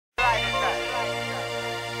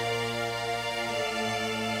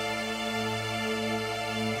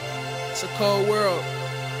It's a cold world.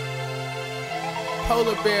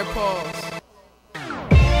 Polar bear paws.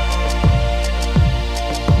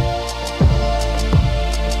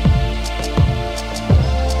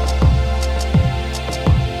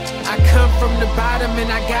 I come from the bottom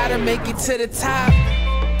and I gotta make it to the top.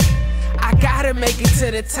 I gotta make it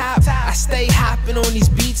to the top. I stay hopping on these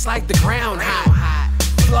beats like the ground hot.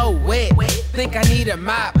 Flow wet, think I need a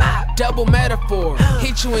mop. Double metaphor,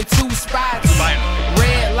 hit you in two spots.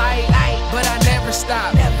 Red light, but I never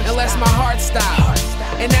stop unless my heart stops.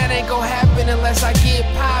 And that ain't gon' happen unless I get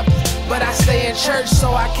popped. But I stay in church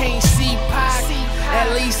so I can't see Pac.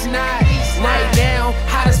 At least not right now.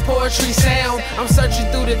 How does poetry sound? I'm searching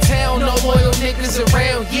through the town, no loyal niggas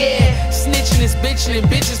around. Yeah, snitching is bitching and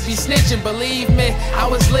bitches be snitching. Believe me, I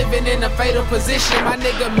was living in a fatal position. My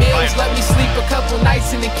nigga Mills let me sleep a couple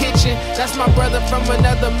nights in the kitchen. That's my brother from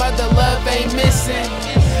another mother, love ain't missing.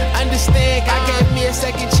 Understand, God gave me a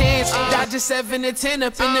second chance. Dodger 7 to 10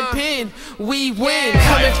 up in the pen, we win.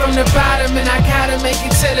 Coming from the bottom and I gotta make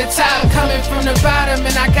it to the top. Coming from the bottom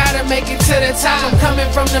and I gotta make it to the top. I'm coming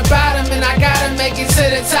from the bottom and I gotta make it to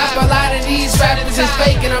the top. A lot of these rappers is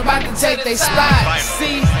fake and I'm about to take their spot.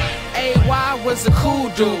 See, AY was a cool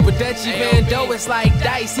dude, but Dutchy Van Doe is like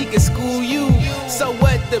dice, he can school you. So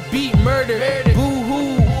what, the beat murder,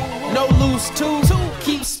 boo-hoo, no lose two.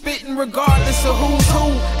 Keep spitting regardless of who's who.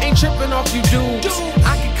 Ain't tripping off you dudes.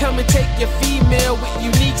 I can come and take your female with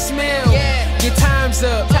unique smell. Your time's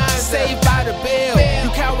up, saved by the bell. You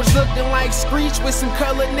cowards looking like Screech with some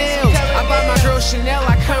colored nails. I buy my girl Chanel,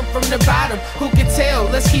 I come from the bottom. Who can tell?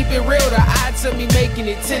 Let's keep it real. The odds of me making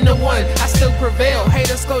it 10 to 1, I still prevail.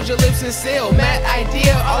 Haters close your lips and seal. Mad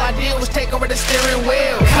idea, all I did was take over the steering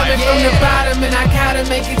wheel. Coming from the bottom and I gotta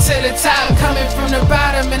make it to the top. Coming from the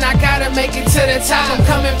bottom and I gotta make it to the top. I'm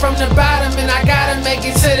coming from the bottom and I gotta make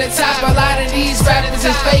it to the top. A lot of these rappers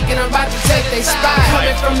is fake and I'm about to take their spot.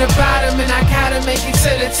 Coming from the bottom and I gotta make it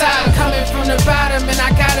to the top. Coming from the bottom and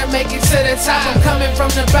I gotta make it to the top. I'm coming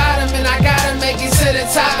from the bottom and I gotta make it to the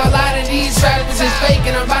top. A lot of these rappers is fake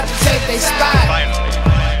and I'm about to take their spot.